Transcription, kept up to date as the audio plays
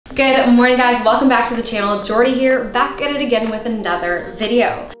Good morning guys, welcome back to the channel. Jordy here, back at it again with another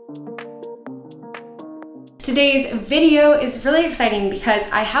video. Today's video is really exciting because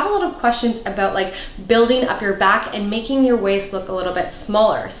I have a lot of questions about like building up your back and making your waist look a little bit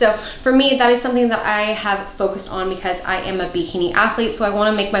smaller. So for me, that is something that I have focused on because I am a bikini athlete, so I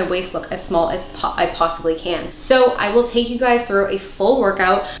want to make my waist look as small as I possibly can. So I will take you guys through a full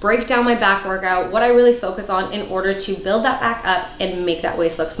workout, break down my back workout, what I really focus on in order to build that back up and make that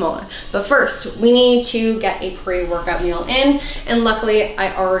waist look smaller. But first, we need to get a pre-workout meal in, and luckily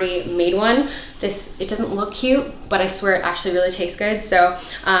I already made one. It doesn't look cute, but I swear it actually really tastes good. So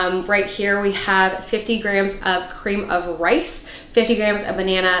right here we have 50 grams of cream of rice, 50 grams of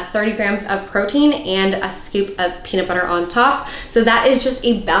banana, 30 grams of protein, and a scoop of peanut butter on top. So that is just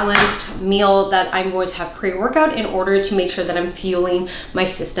a balanced meal that I'm going to have pre-workout in order to make sure that I'm fueling my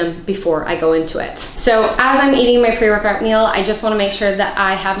system before I go into it. So as I'm eating my pre-workout meal, I just want to make sure that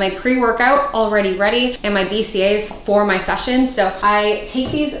I have my pre-workout already ready and my BCAAs for my session. So I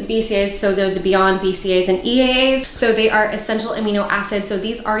take these BCAAs, so they're the Beyond BCAAs and EAAs. So they are essential amino acids. So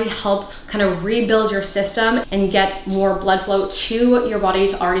these already help kind of rebuild your system and get more blood flow to your body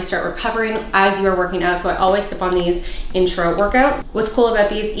to already start recovering as you're working out. So I always sip on these intro workout. What's cool about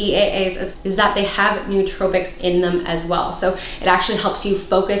these EAAs is that they have nootropics in them as well. So it actually helps you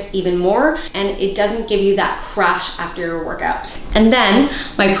focus even more and it doesn't give you that crash after your workout. And then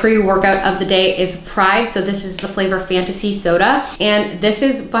my pre-workout of the day is Pride. So this is the flavor Fantasy Soda. And this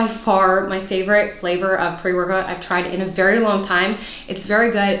is by far my favorite flavor of pre-workout I've tried in a very long time. It's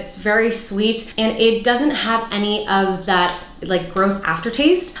very good, it's very sweet, and it doesn't have any of that like gross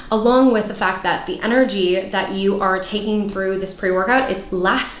aftertaste, along with the fact that the energy that you are taking through this pre-workout, it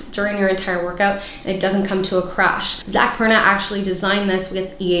lasts during your entire workout and it doesn't come to a crash. Zach Perna actually designed this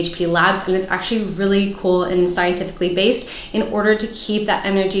with EHP Labs, and it's actually really cool and scientifically based in order to keep that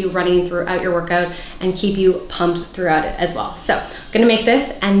energy running throughout your workout and keep you pumped throughout it as well. So I'm gonna make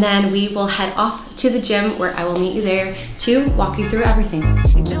this and then we will head off to the gym where I will meet you there to walk you through everything.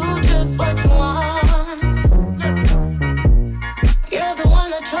 Do just what you want. You're the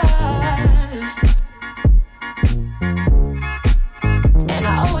one I trust, and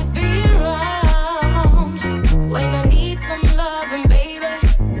I always be around when I need some loving, baby.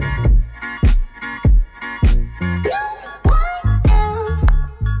 No one else.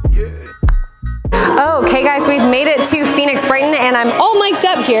 Okay guys, we've made it to Phoenix Brighton and I'm all mic'd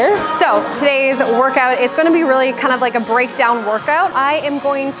up here. So today's workout, it's gonna be really kind of like a breakdown workout. I am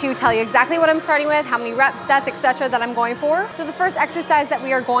going to tell you exactly what I'm starting with, how many reps, sets, etc. that I'm going for. So the first exercise that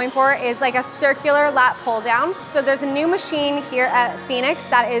we are going for is like a circular lat pull down. So there's a new machine here at Phoenix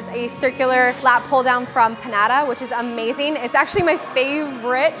that is a circular lat pull down from Panada, which is amazing. It's actually my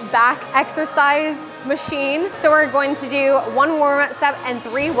favorite back exercise machine. So we're going to do 1 warm-up set and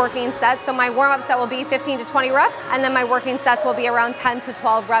 3 working sets. So my warm-up set will be 15 to 20 reps, and then my working sets will be around 10 to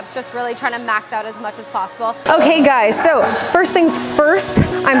 12 reps, just really trying to max out as much as possible. Okay guys, so first things first,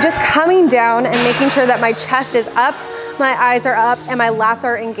 I'm just coming down and making sure that my chest is up, my eyes are up, and my lats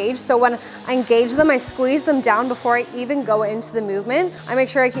are engaged. So when I engage them, I squeeze them down before I even go into the movement. I make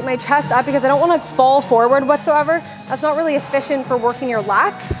sure I keep my chest up because I don't want to fall forward whatsoever. That's not really efficient for working your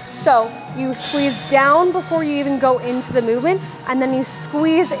lats. So you squeeze down before you even go into the movement, and then you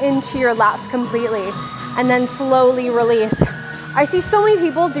squeeze into your lats completely, and then slowly release. I see so many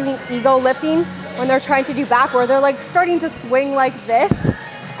people doing ego lifting when they're trying to do back, where they're like starting to swing like this,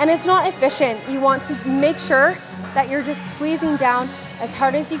 and it's not efficient. You want to make sure that you're just squeezing down as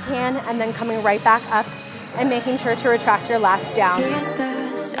hard as you can and then coming right back up and making sure to retract your lats down. Hear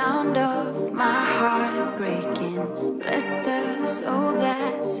the sound of my heart breaking, bless the soul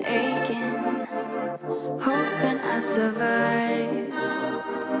that's aching, hoping I survive.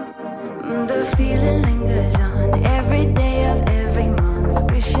 The feeling lingers on every day of every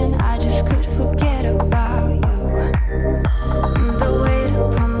month, wishing I just could forget about you. The weight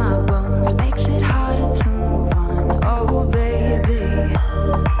upon my bones makes it harder to move on, oh baby.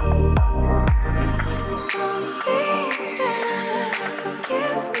 Don't think that I'll ever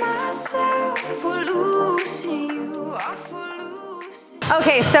forgive myself for losing you, or for losing.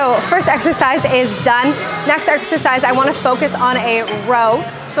 Okay, so first exercise is done. Next exercise, I want to focus on a row.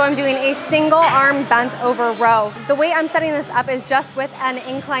 So I'm doing a single arm bent over row. The way I'm setting this up is just with an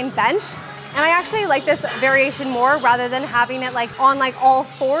incline bench. And I actually like this variation more rather than having it like on like all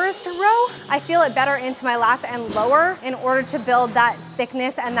fours to row. I feel it better into my lats and lower in order to build that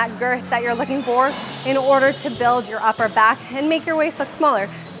thickness and that girth that you're looking for in order to build your upper back and make your waist look smaller.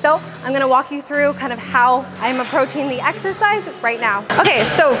 So I'm gonna walk you through kind of how I'm approaching the exercise right now. Okay,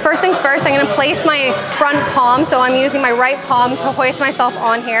 so first things first, I'm gonna place my front palm. So I'm using my right palm to hoist myself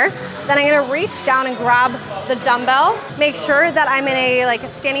on here. Then I'm gonna reach down and grab the dumbbell. Make sure that I'm in a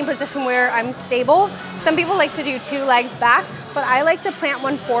standing position where I'm stable. Some people like to do 2 legs back, but I like to plant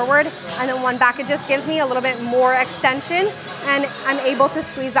one forward and then one back. It just gives me a little bit more extension and I'm able to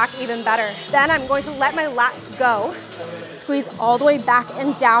squeeze back even better. Then I'm going to let my lat go, squeeze all the way back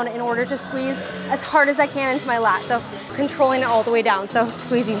and down in order to squeeze as hard as I can into my lat. So controlling it all the way down. So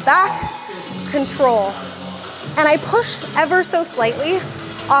squeezing back, control. And I push ever so slightly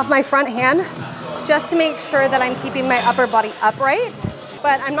off my front hand just to make sure that I'm keeping my upper body upright.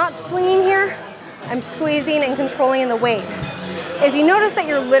 But I'm not swinging here. I'm squeezing and controlling the weight. If you notice that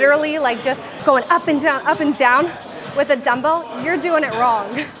you're literally just going up and down with a dumbbell, you're doing it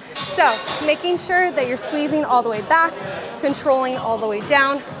wrong. So making sure that you're squeezing all the way back, controlling all the way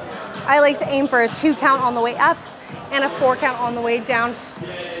down. I like to aim for a 2 count on the way up and a 4 count on the way down.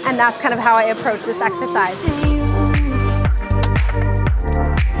 And that's kind of how I approach this exercise.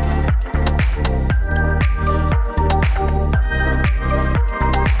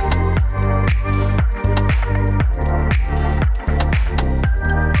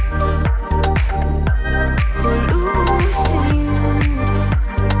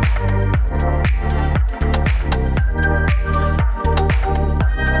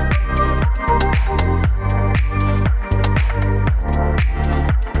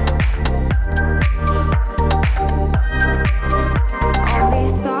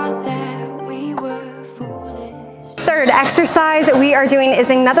 Exercise we are doing is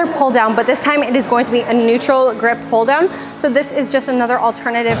another pull down, but this time it is going to be a neutral grip pull down. So this is just another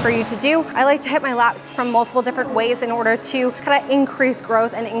alternative for you to do. I like to hit my lats from multiple different ways in order to kind of increase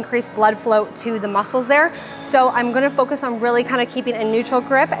growth and increase blood flow to the muscles there. So I'm going to focus on really kind of keeping a neutral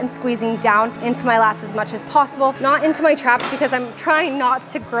grip and squeezing down into my lats as much as possible, not into my traps because I'm trying not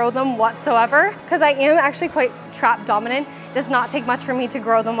to grow them whatsoever because I am actually quite trap dominant. It does not take much for me to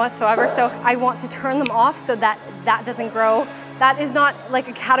grow them whatsoever. So I want to turn them off so that that doesn't grow. That is not like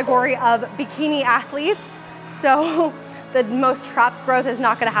a category of bikini athletes. So the most trap growth is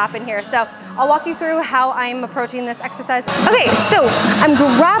not gonna happen here. So I'll walk you through how I'm approaching this exercise. Okay, so I'm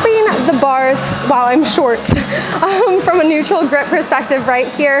grabbing the bars while I'm short from a neutral grip perspective right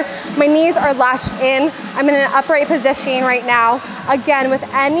here. My knees are latched in. I'm in an upright position right now. Again, with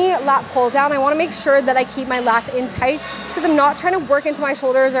any lat pull down, I wanna make sure that I keep my lats in tight because I'm not trying to work into my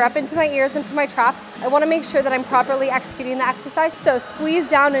shoulders or up into my ears, into my traps. I wanna make sure that I'm properly executing the exercise. So squeeze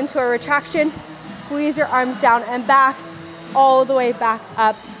down into a retraction, squeeze your arms down and back, all the way back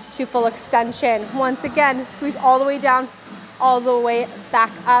up to full extension. Once again, squeeze all the way down, all the way back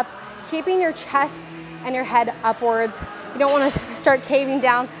up, keeping your chest and your head upwards. You don't want to start caving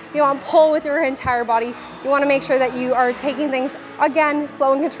down. You want to pull with your entire body. You want to make sure that you are taking things, again,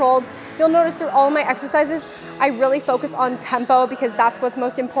 slow and controlled. You'll notice through all of my exercises, I really focus on tempo because that's what's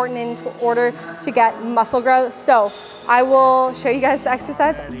most important in order to get muscle growth. So I will show you guys the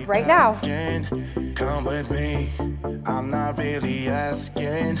exercise right now. Come with me, I'm not really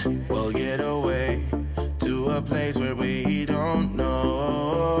asking. We'll get away to a place where we don't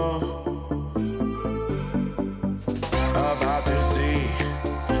know. About to see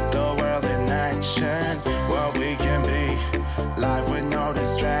the world in action, what we can be, life with no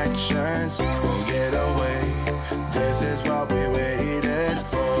distractions. We'll get away, this is what we waited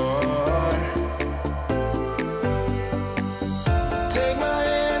for. Take my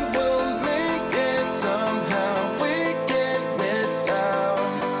hand, we'll make it somehow. We can't miss out.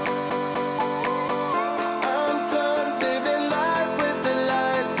 I'm done living life with the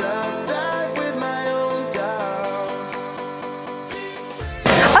lights out, die with my own doubts.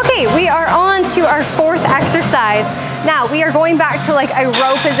 Okay, we are on to our 4th exercise. Now we are going back to like a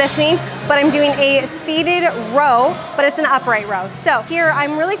row positioning, but I'm doing a seated row, but it's an upright row. So here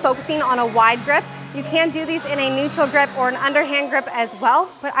I'm really focusing on a wide grip. You can do these in a neutral grip or an underhand grip as well,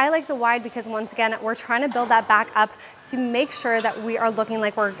 but I like the wide because once again, we're trying to build that back up to make sure that we are looking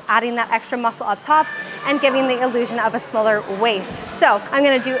like we're adding that extra muscle up top and giving the illusion of a smaller waist. So I'm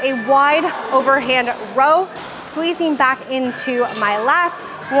gonna do a wide overhand row, squeezing back into my lats.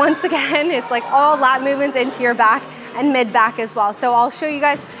 Once again, it's like all lat movements into your back and mid back as well. So I'll show you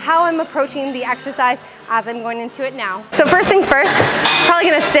guys how I'm approaching the exercise as I'm going into it now. So first things first, probably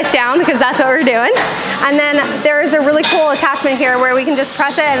gonna sit down because that's what we're doing. And then there is a really cool attachment here where we can just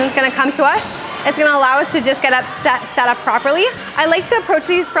press it and it's gonna come to us. It's gonna allow us to just get up set up properly. I like to approach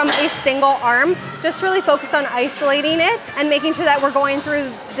these from a single arm, just really focus on isolating it and making sure that we're going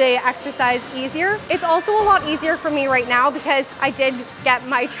through the exercise easier. It's also a lot easier for me right now because I did get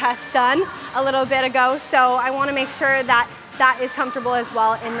my chest done a little bit ago, so I wanna make sure that that is comfortable as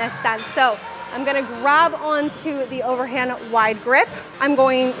well in this sense. So I'm gonna grab onto the overhand wide grip. I'm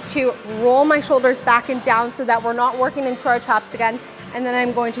going to roll my shoulders back and down so that we're not working into our traps again. And then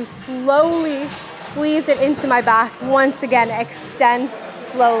I'm going to slowly squeeze it into my back. Once again, extend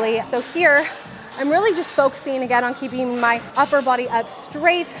slowly. So here, I'm really just focusing again on keeping my upper body up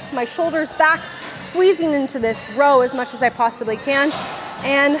straight, my shoulders back, squeezing into this row as much as I possibly can.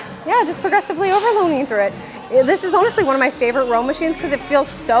 And yeah, just progressively overloading through it. This is honestly one of my favorite row machines because it feels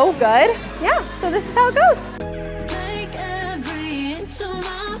so good. Yeah, so this is how it goes. Take every inch of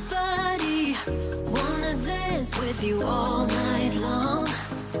my body. Wanna dance with you all night long.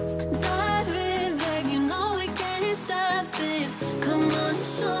 Dive in, babe, you know we can't stop this. Come on and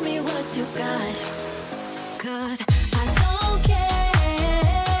show me what you got. 'Cause I don't care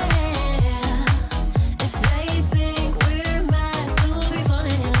if they think we're meant to be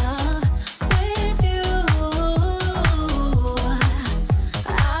falling in love with you.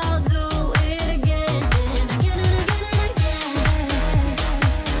 I'll do it again and again and again and again.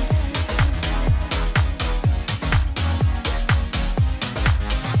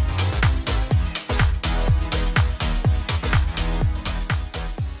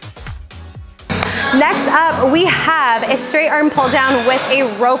 Next up, we have a straight arm pull down with a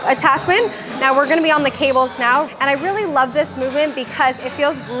rope attachment. Now we're gonna be on the cables now, and I really love this movement because it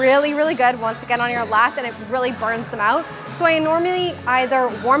feels really, really good once again on your lats, and it really burns them out. So I normally either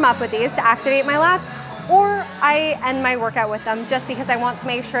warm up with these to activate my lats, or I end my workout with them just because I want to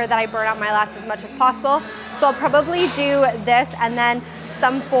make sure that I burn out my lats as much as possible. So I'll probably do this and then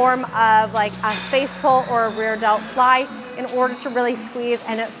some form of like a face pull or a rear delt fly in order to really squeeze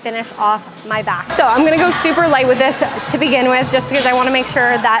and finish off my back. So I'm gonna go super light with this to begin with, just because I wanna make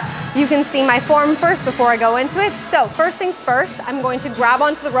sure that you can see my form first before I go into it. So first things first, I'm going to grab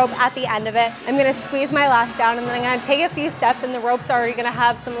onto the rope at the end of it. I'm gonna squeeze my lats down, and then I'm gonna take a few steps, and the rope's already gonna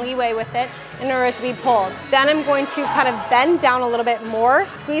have some leeway with it in order to be pulled. Then I'm going to kind of bend down a little bit more,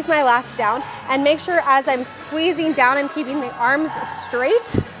 squeeze my lats down, and make sure as I'm squeezing down, I'm keeping the arms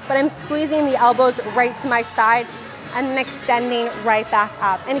straight, but I'm squeezing the elbows right to my side and then extending right back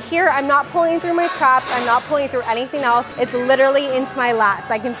up. And here I'm not pulling through my traps, I'm not pulling through anything else. It's literally into my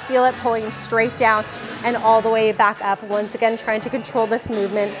lats. I can feel it pulling straight down and all the way back up. Once again, trying to control this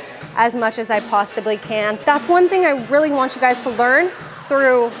movement as much as I possibly can. That's one thing I really want you guys to learn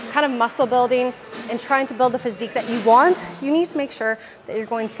through kind of muscle building and trying to build the physique that you want. You need to make sure that you're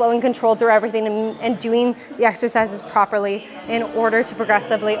going slow and controlled through everything and doing the exercises properly in order to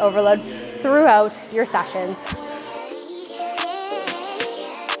progressively overload throughout your sessions.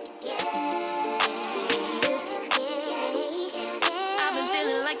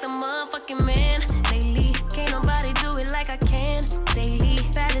 Man, lately, can't nobody do it like I can. Daily,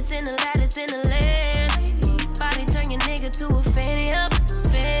 baddest in the lattice in the land. Body turn your nigga to a fanny up,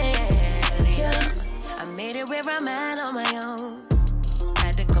 fanny up. I made it where I'm at on my own.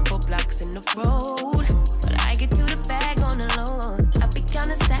 Had a couple blocks in the road, but I get to the bag on the low. I be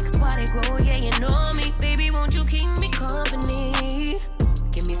counting stacks while they grow, yeah, you know me. Baby, won't you keep me company?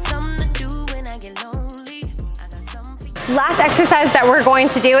 Give me something to do when I get lonely. Last exercise that we're going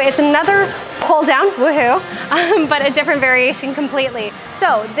to do, it's another pull down, woohoo, but a different variation completely.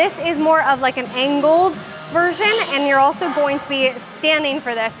 So this is more of like an angled version, and you're also going to be standing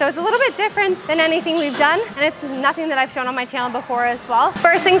for this. So it's a little bit different than anything we've done, and it's nothing that I've shown on my channel before as well.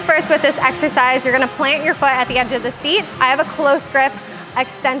 First things first with this exercise, you're gonna plant your foot at the edge of the seat. I have a close grip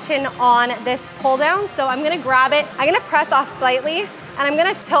extension on this pull down, so I'm gonna grab it, I'm gonna press off slightly, and I'm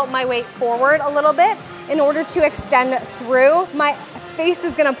gonna tilt my weight forward a little bit in order to extend through. My face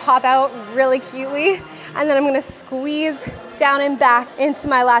is gonna pop out really cutely, and then I'm gonna squeeze down and back into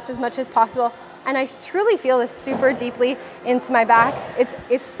my lats as much as possible. And I truly feel this super deeply into my back.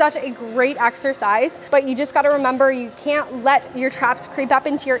 It's such a great exercise, but you just gotta remember you can't let your traps creep up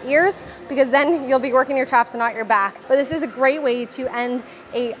into your ears, because then you'll be working your traps and not your back. But this is a great way to end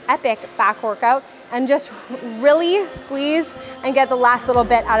a epic back workout and just really squeeze and get the last little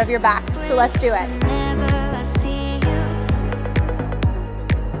bit out of your back. So let's do it.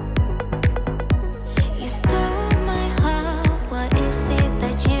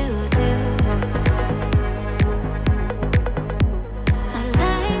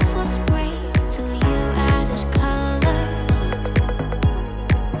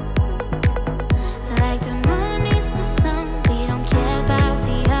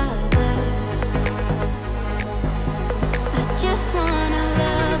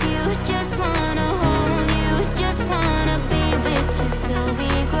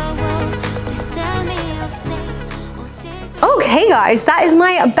 Okay guys, that is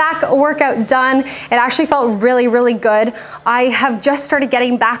my back workout done. It actually felt really, really good. I have just started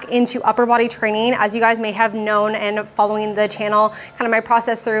getting back into upper body training, as you guys may have known and following the channel, kind of my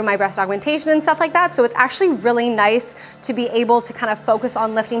process through my breast augmentation and stuff like that. So it's actually really nice to be able to kind of focus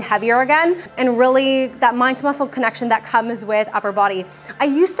on lifting heavier again, and really that mind to muscle connection that comes with upper body. I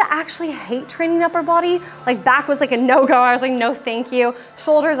used to actually hate training upper body. Like back was like a no-go. I was like, no thank you.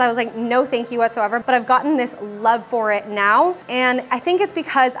 Shoulders, I was like, no thank you whatsoever. But I've gotten this love for it now. And I think it's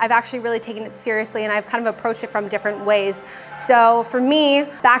because I've actually really taken it seriously and I've kind of approached it from different ways. So for me,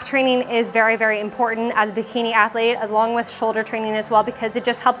 back training is very, very important as a bikini athlete, along with shoulder training as well, because it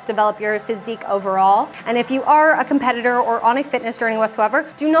just helps develop your physique overall. And if you are a competitor or on a fitness journey whatsoever,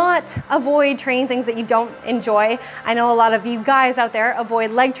 do not avoid training things that you don't enjoy. I know a lot of you guys out there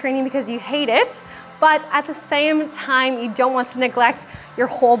avoid leg training because you hate it. But at the same time, you don't want to neglect your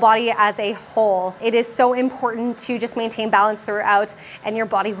whole body as a whole. It is so important to just maintain balance throughout, and your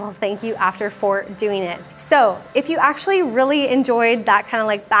body will thank you after for doing it. So if you actually really enjoyed that kind of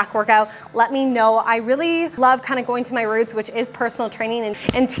like back workout, let me know. I really love kind of going to my roots, which is personal training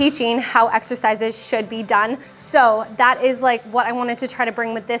and teaching how exercises should be done. So that is like what I wanted to try to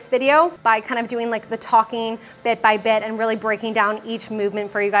bring with this video, by kind of doing like the talking bit by bit and really breaking down each movement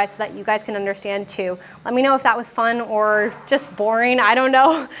for you guys so that you guys can understand too. Let me know if that was fun or just boring. I don't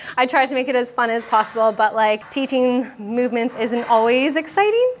know. I tried to make it as fun as possible, but like teaching movements isn't always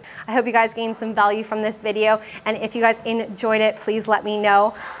exciting. I hope you guys gained some value from this video. And if you guys enjoyed it, please let me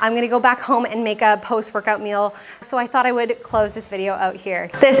know. I'm gonna go back home and make a post-workout meal. So I thought I would close this video out here.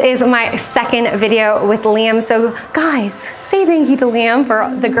 This is my second video with Liam. So guys, say thank you to Liam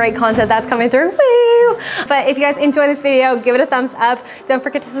for the great content that's coming through. Woo! But if you guys enjoy this video, give it a thumbs up. Don't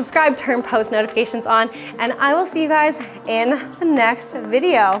forget to subscribe, turn post notifications on, and I will see you guys in the next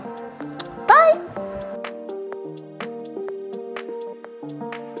video. Bye.